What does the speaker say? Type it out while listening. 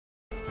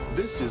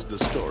This is the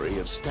story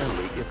of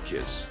Stanley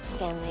Ipkiss.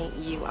 Stanley,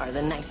 you are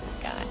the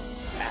nicest guy.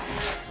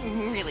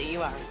 Really,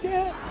 you are.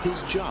 Yeah.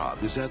 His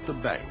job is at the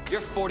bank.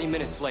 You're 40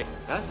 minutes late.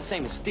 That's the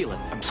same as stealing.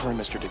 I'm sorry,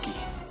 Mr. Dickey.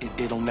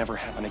 It'll never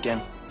happen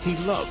again. He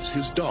loves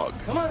his dog.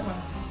 Come on.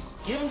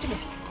 Give him to me.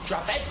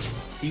 Drop it.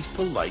 He's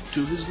polite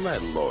to his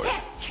landlord.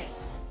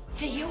 Ipkiss,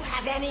 do you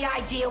have any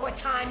idea what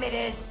time it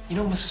is? You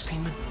know, Mrs.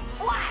 Penman?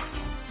 What?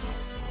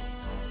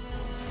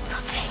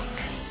 Nothing.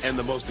 And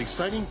the most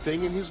exciting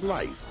thing in his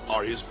life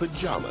are his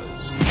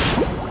pajamas.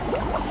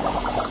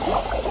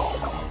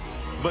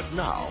 But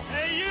now,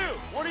 Hey, you!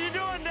 What are you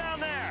doing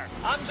down there?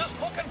 I'm just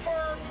looking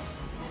for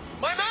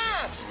my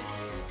mask!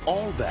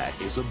 all that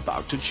is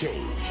about to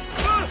change.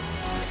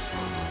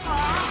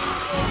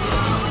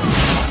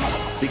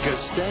 Because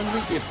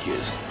Stanley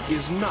Ipkiss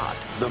is not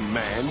the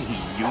man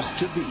he used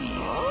to be.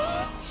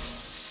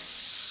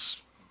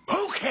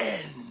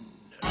 Smokin'!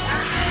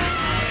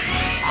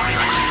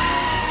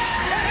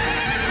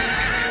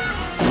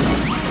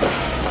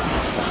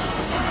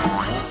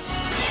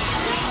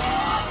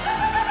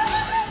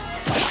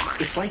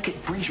 It's like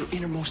it brings your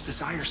innermost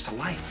desires to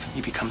life.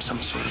 You become some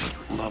sort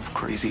of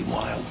love-crazy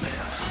wild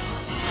man.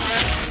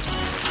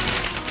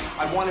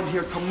 I want him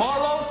here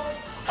tomorrow,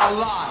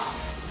 alive.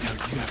 Now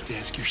you have to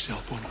ask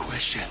yourself one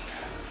question.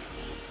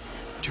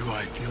 Do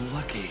I feel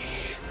lucky?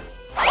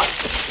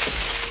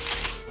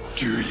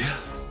 Do ya?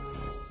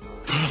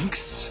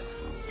 Punks?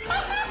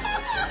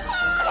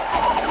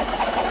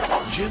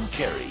 Jim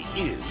Carrey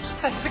is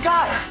That's the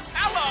guy.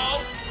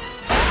 Hello!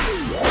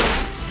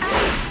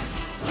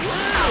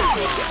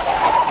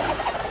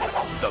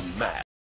 the man.